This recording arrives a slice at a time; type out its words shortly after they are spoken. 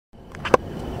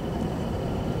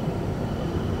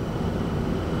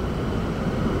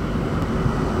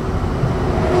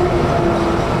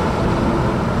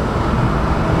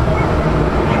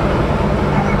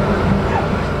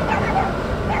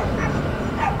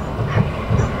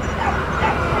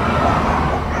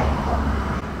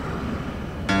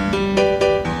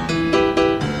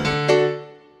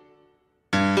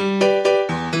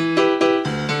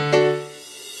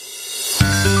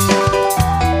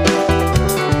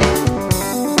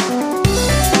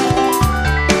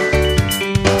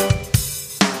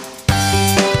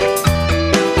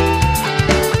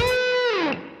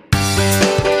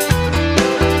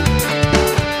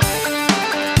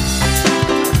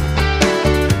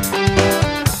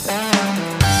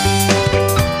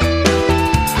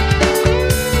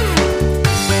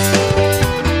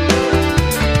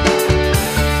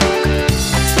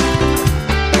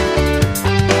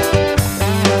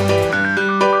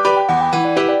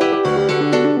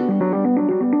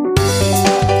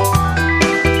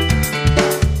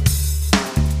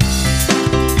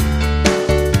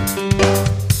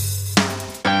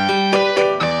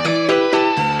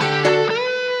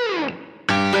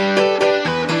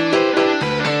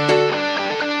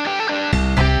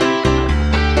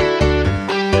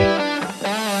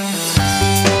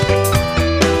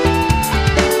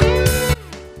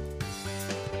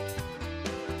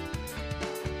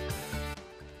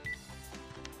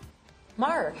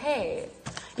Mark, hey.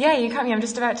 Yeah, you caught me. I'm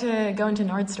just about to go into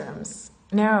Nordstrom's.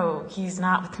 No, he's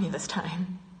not with me this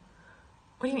time.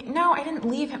 What do you mean? No, I didn't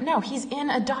leave him. No, he's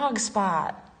in a dog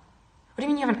spot. What do you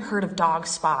mean you haven't heard of Dog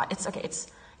Spot? It's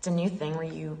a new thing where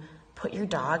you put your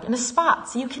dog in a spot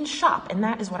so you can shop, and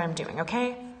that is what I'm doing,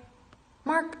 okay?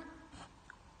 Mark,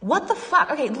 what the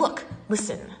fuck? Okay, look,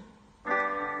 listen.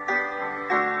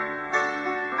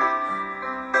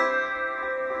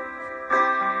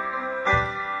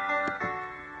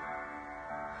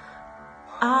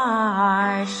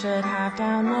 I should have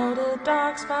downloaded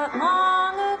DOGSP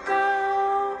long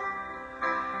ago.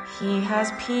 He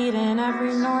has peed in every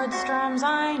Nordstrom's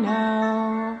I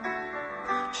know.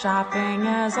 Shopping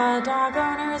as a dog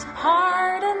owner's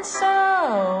hard and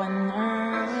so, and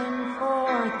and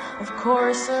forth. Of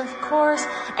course,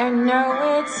 and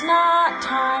no, it's not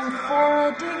time for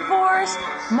a divorce.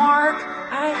 Mark,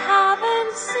 I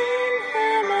haven't seen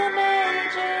him in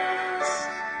ages,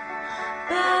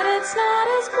 but it's not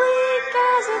as bleak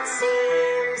as it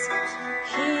seems.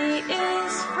 He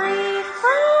is free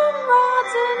from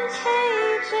rods and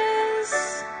cages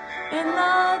in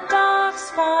the dog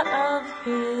spot of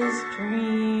his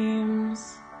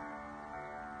dreams.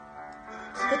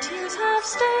 The tears have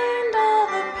stained all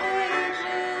the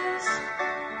pages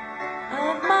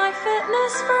of my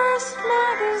Fitness First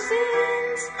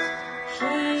magazines.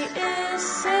 He is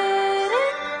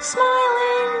sitting,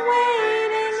 smiling,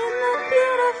 waiting in the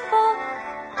beautiful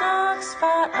dog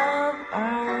spot of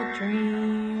our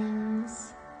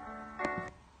dreams.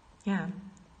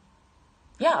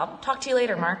 Yeah, I'll talk to you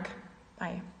later, Mark.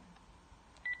 Bye.